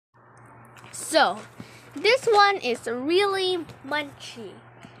So, this one is really munchy.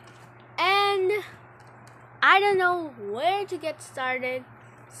 And I don't know where to get started.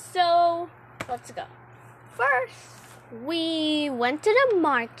 So, let's go. First, we went to the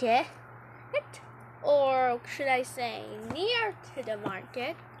market. Or should I say near to the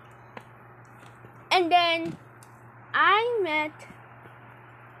market. And then I met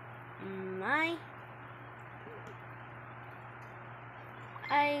my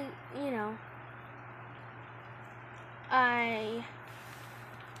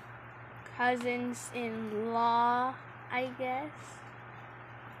cousins-in-law, I guess.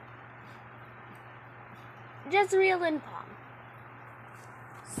 Jezreel and Pong.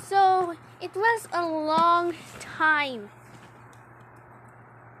 So it was a long time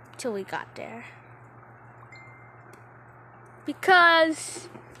till we got there. Because,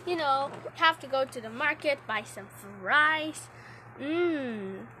 we have to go to the market, buy some fries.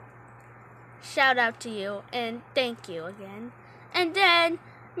 Shout out to you and thank you again. And then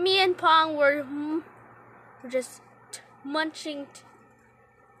me and Pong were just munching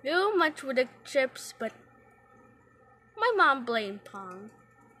too much with the chips, but my mom blamed Pong.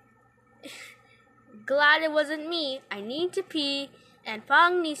 Glad it wasn't me. I need to pee and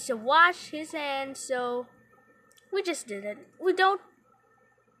Pong needs to wash his hands, so we just did it. We don't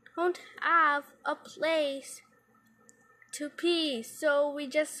have a place to pee, so we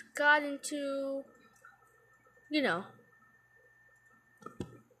just got into, you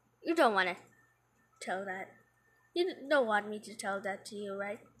don't want to tell that. You don't want me to tell that to you,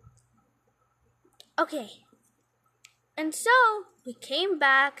 right? Okay. And so we came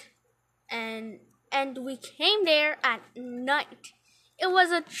back and we came there at night. It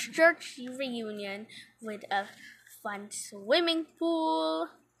was a church reunion with a fun swimming pool,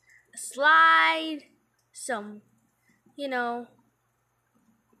 a slide, some,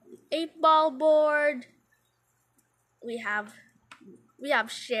 8-ball board. We have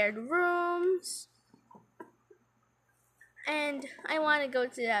shared rooms. And I want to go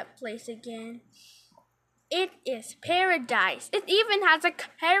to that place again. It is paradise. It even has a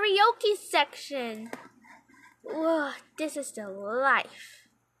karaoke section. Whoa, this is the life.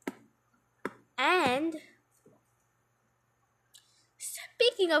 And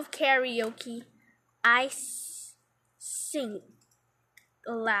speaking of karaoke, I sing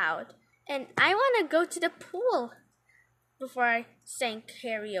loud. And I want to go to the pool before I sang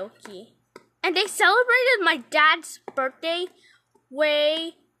karaoke. And they celebrated my dad's birthday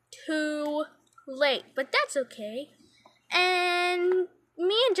way too late, but that's okay. And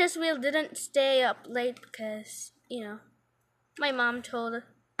me and Jezreel didn't stay up late because, my mom told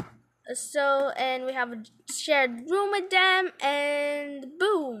us so, and we have a shared room with them, and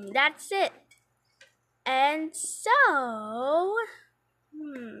boom, that's it. And so,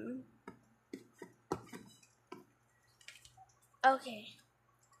 okay.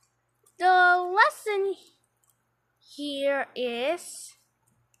 The lesson here is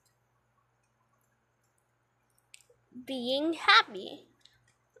being happy.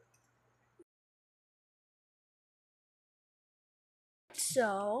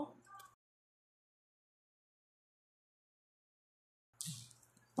 So,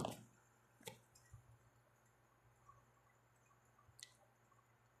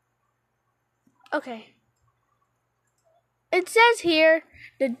 okay. It says here,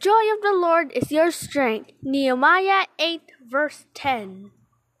 the joy of the Lord is your strength. Nehemiah 8 verse 10.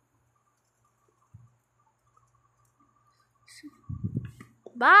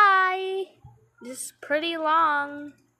 Bye. This is pretty long.